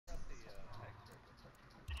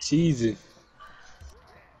Jesus.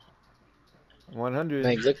 100.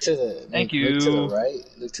 Like, look to the. Thank Look to the you. right.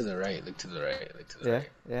 Look to the right. Look to the right. Look to the Yeah, right.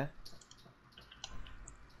 yeah.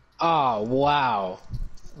 Oh wow.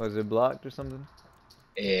 Was it blocked or something?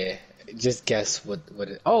 Yeah. Just guess what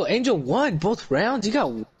it. Oh, Angel won both rounds. You got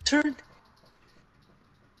one turn.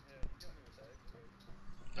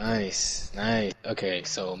 Nice, nice. Okay,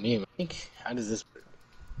 so me and Mike, how does this work?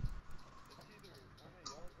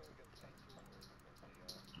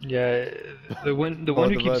 Yeah, the one Both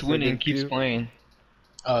who of keeps us winning against keeps you. playing.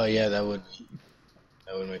 Oh yeah, that would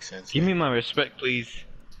make sense. Give me my respect, please.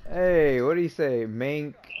 Hey, what do you say?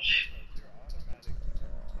 Mank.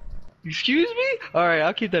 Excuse me? Alright,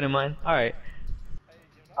 I'll keep that in mind. Alright.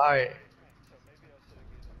 Alright.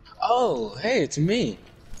 Oh, hey, it's me.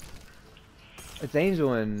 It's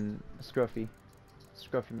Angel and Scruffy.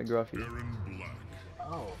 Scruffy McGruffy.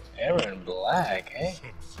 Oh, Aaron Black, eh?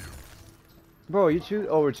 Bro, you choose.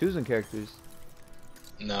 Oh, we're choosing characters.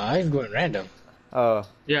 No, I'm going random. Oh.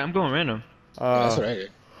 Yeah, I'm going random. Yeah, that's what I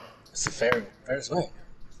did. It's the fairest way.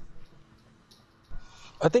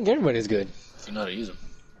 I think everybody's good if you know how to use them.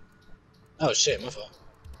 Oh shit, my fault.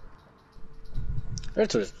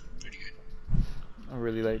 That's pretty good. I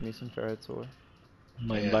really like me some Ferretor.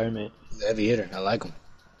 My Yeah. environment. He's a heavy hitter. I like him.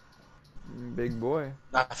 Big boy.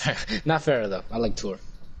 Not fair. Not fair though. I like Tour.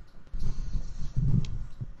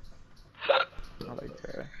 I like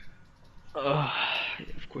Farrah.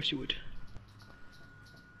 Yeah, of course you would.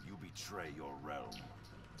 You betray your realm.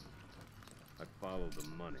 I follow the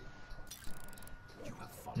money. You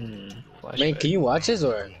have followed Man, can you watch this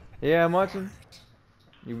or? Yeah, I'm watching.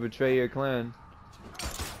 You betray your clan.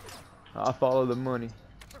 I follow the money.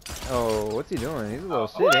 Oh, what's he doing? He's a little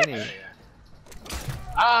shit, ain't he?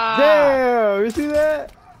 Ah! Damn! You see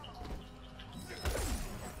that?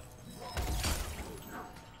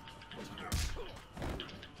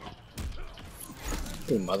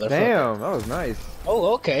 You motherfucker. Damn, that was nice.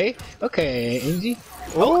 Oh, okay. Okay, Angie.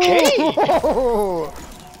 Okay! Oh!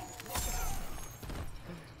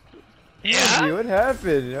 Yeah. Angie, what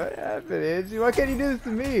happened? What happened, Angie? Why can't you do this to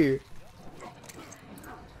me?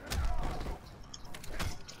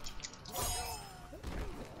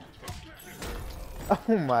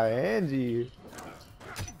 Oh my, Angie.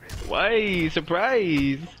 Why?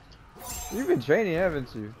 Surprise! You've been training,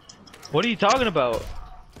 haven't you? What are you talking about?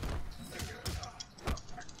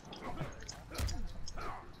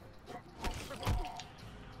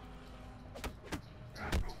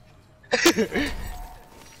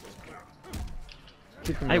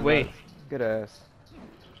 Kick him Hey, in the wait. nuts. Good ass.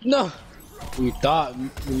 No! You thought,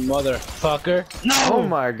 motherfucker. No! Oh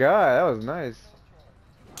my god, that was nice.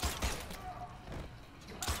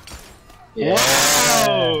 Yeah.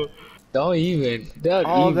 Wow! Don't even. Don't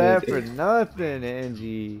All even. that for nothing,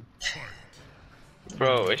 Angie.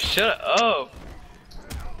 Bro, shut up!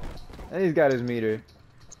 And he's got his meter.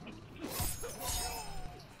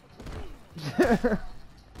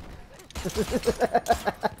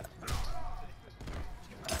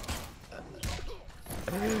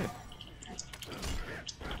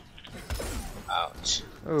 Ouch.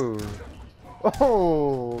 Oh.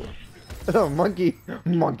 Oh. Oh, monkey.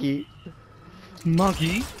 Monkey.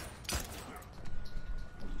 Monkey?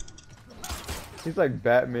 He's like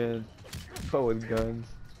Batman, but with guns.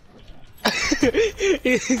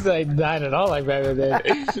 He's like not at all like Batman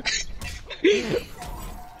then.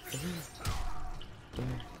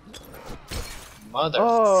 Motherfucker.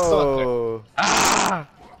 Oh. Ah!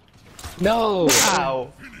 No!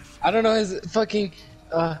 Wow! I don't know his fucking,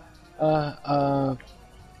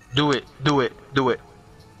 Do it, do it, do it.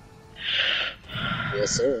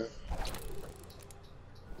 Yes, sir.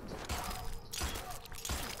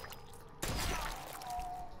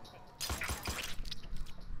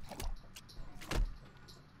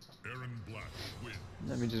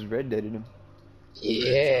 Let me just red deaded him.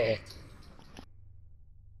 Yeah.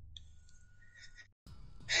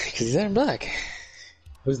 Cause he's Aaron Black.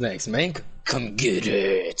 Who's next, Mank? Come get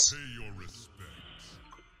it.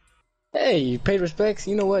 Hey, you paid respects?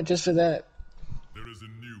 You know what? Just for that, There is a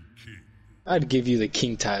new king. I'd give you the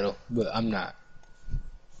king title, but I'm not.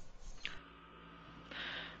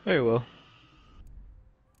 Very well.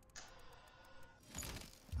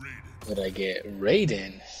 Would I get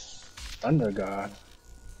Raiden? Thunder God.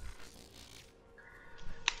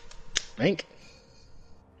 Mank?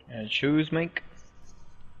 And choose, Mank.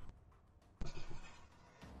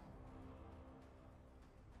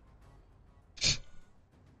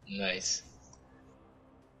 Nice.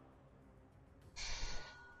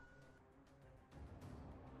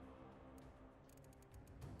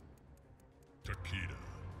 Takeda.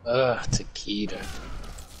 Ugh, Takeda.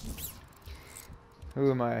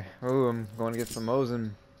 Who am I? Oh, I'm going to get some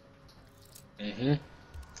Mosin. Mm-hmm.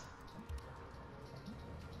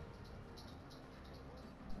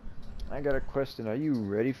 I got a question. Are you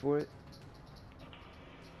ready for it?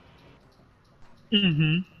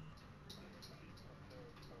 Mm-hmm.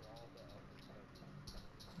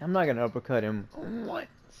 I'm not gonna uppercut him. What?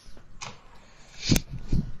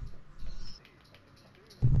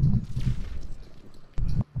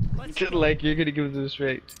 Just like you're gonna give it to us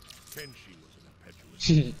straight. Kenshi was an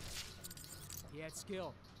impetuous. He had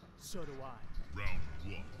skill. So do I. Round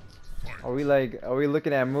one. Fight. Are we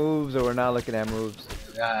looking at moves or we're not looking at moves?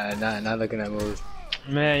 Not looking at moves.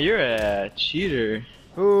 Man, you're a cheater.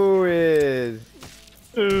 Who is?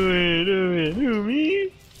 Who,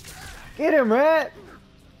 me? Get him, Rat!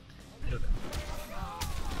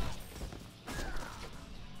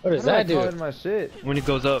 What does How that do I call do? in my shit? When it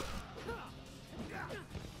goes up.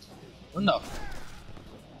 What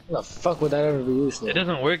the fuck would that ever be used for? It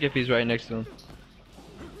doesn't work if he's right next to him.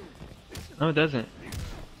 No, it doesn't.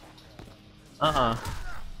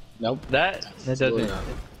 Nope. That Absolutely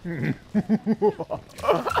doesn't.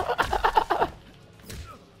 not.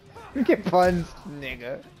 Get puns,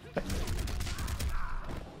 nigga.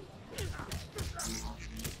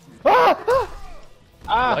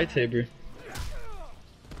 Lightsaber.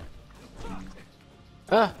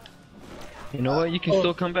 Ah! You know what? You can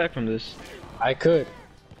still come back from this. I could.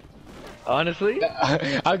 Honestly?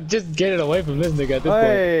 I'll just get it away from this nigga at this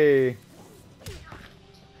Hey!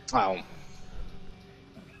 point. Ow.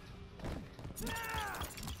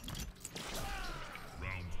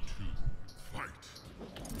 Round two. Fight.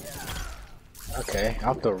 Okay,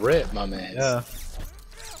 off the rip, my man. Yeah.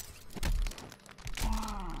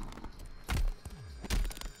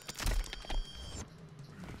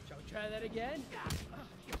 Shall we try that again?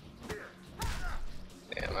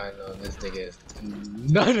 Damn, I know this nigga is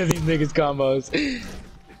none of these niggas combos.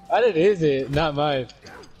 How did his it? Not mine.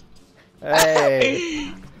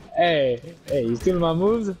 Hey! Hey, you stealing my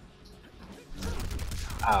moves?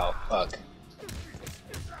 Ow, fuck.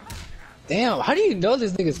 Damn, how do you know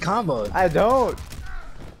this nigga's combos? I don't!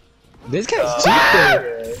 This guy's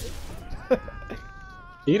cheap though.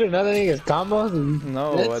 You don't know that nigga's combos?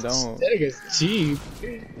 No, I don't. That nigga's cheap.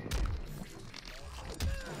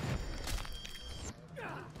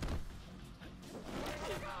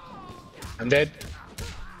 I'm dead.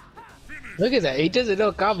 Look at that, he doesn't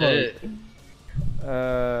know combos. Shit.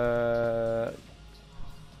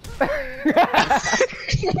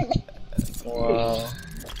 Wow.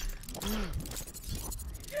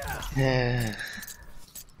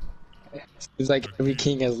 It's like every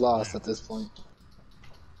king has lost at this point.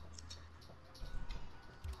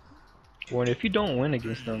 Well, if you don't win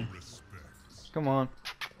against them. Come on.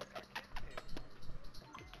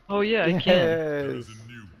 Oh yeah, I can. Yes! There's a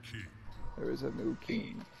new king. There is a new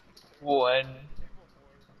king. One.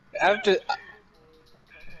 After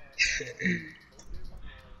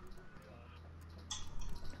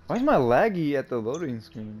Why is my laggy at the loading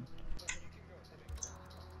screen?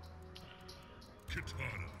 Kitana.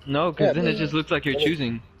 No, because Yeah, then it but- just looks like you're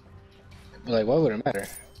choosing. like, why would it matter?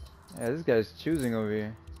 Yeah, this guy's choosing over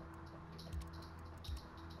here.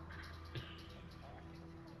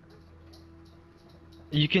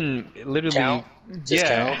 You can literally. Count? Just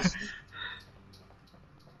Yeah. count?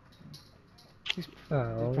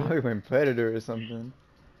 Oh. Probably went Predator or something.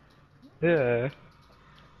 Yeah.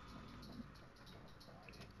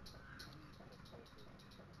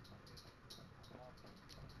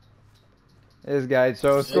 This guy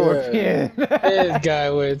chose Scorpion. This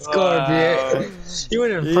guy went Scorpion. Wow. He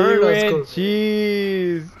went He Inferno went Scorpion.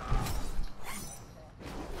 cheese.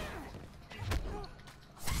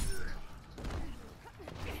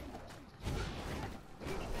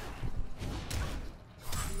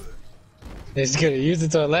 He's gonna use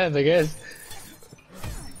it to land, I guess.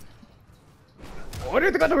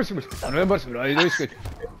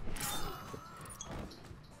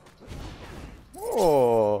 Oh.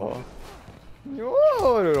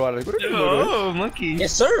 Oh, monkey.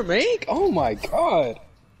 Yes, sir, Mank. Oh my god.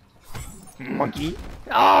 Monkey.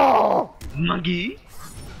 Oh! Monkey.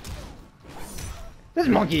 This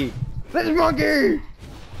monkey! This monkey!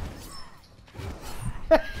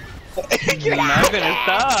 You're not gonna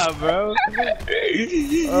stop, bro. Fuck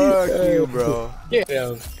you, bro. Get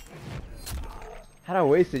him. How'd I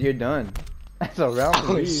waste it? You're done. That's a round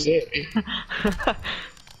for Oh me. shit.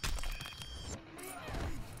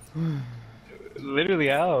 Literally,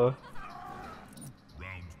 how?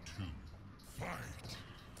 Round two. Fight.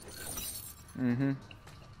 Mm-hmm.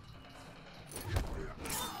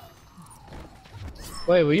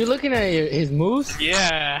 Wait, were you looking at his moves?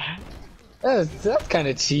 Yeah. That's kind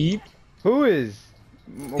of cheap. Who is?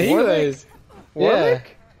 He was. Yeah.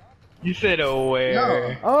 Warwick? You said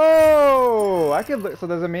aware. Oh, I could look. So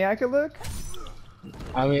does it mean I could look?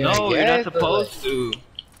 I mean, No, I you're not guess, but, supposed to.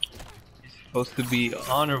 You're supposed to be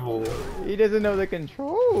honorable. He doesn't know the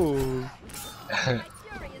controls. My fury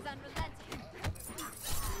is unrelenting.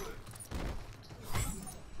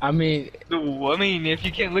 I mean, No, I mean, if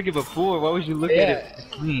you can't look at before, why would you look at it?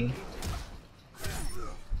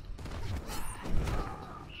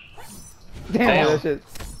 Damn, Damn. that shit.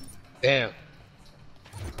 damn.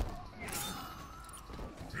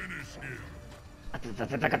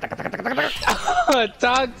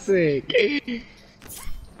 Toxic.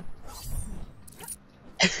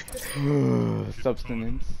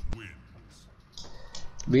 Substance.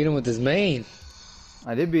 Beat him with his main.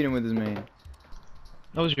 I did beat him with his main.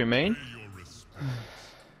 That was your main?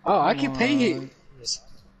 Oh, I can pay it.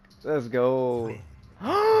 Let's go.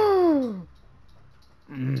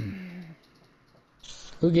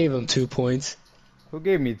 Who gave him 2 points? Who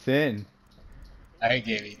gave me 10? I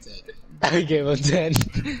gave him 10. I gave him 10.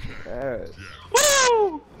 Yes.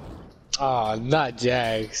 Woo! Oh, not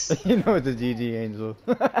Jax. You know it's a GG Angel.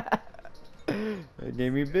 They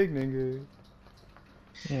gave me big nigga.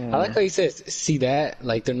 I like how he says, see that?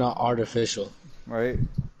 Like they're not artificial. Right?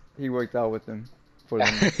 He worked out with them for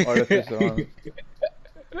them artificial arms.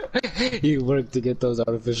 He worked to get those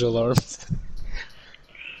artificial arms.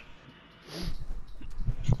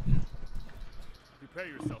 Prepare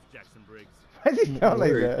yourself, Jackson Briggs. Why does he sound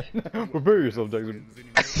like that? Prepare yourself, Jackson.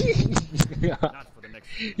 Not for the next.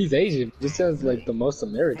 He's Asian. This sounds like the most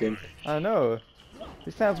American. I know.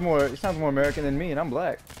 He sounds more American than me, and I'm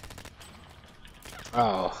black.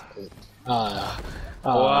 Oh. Wow.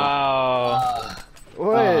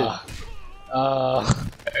 What?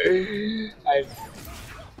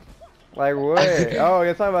 Like what? Oh,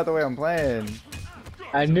 you're talking about the way I'm playing.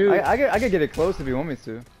 I knew. I could get it close if you want me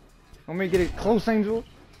to. Want me to get it close, Angel?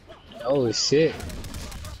 Oh shit.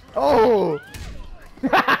 Oh!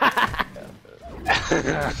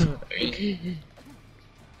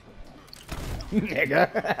 Nigga.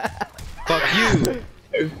 Fuck you.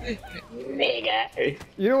 Nigga.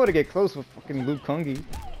 You don't want to get close with fucking Luke Kungi.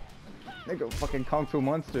 Nigga, fucking Kung Fu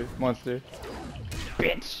monster.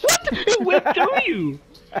 Bitch. It went through you.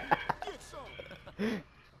 Round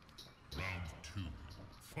 2.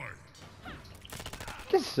 Fight.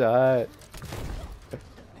 Get shot.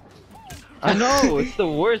 I know, it's the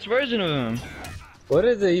worst version of him. What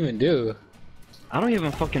does it even do? I don't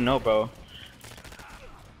even fucking know, bro.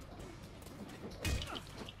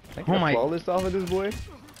 I Oh my- flawless off of this boy.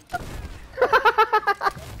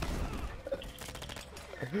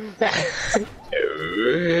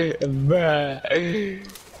 Bruh.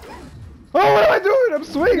 Oh, what am I doing? I'm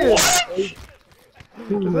swinging. Is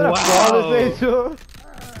that a flawless Angel?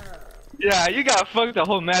 Yeah, you got fucked the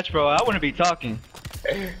whole match, bro. I wouldn't be talking.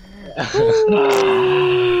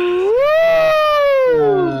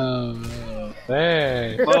 Oh,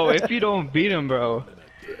 man. Bro, if you don't beat him, bro.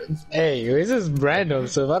 Hey, this is random,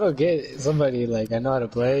 so if I don't get somebody like I know how to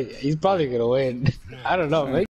play, he's probably gonna win. I don't know, maybe.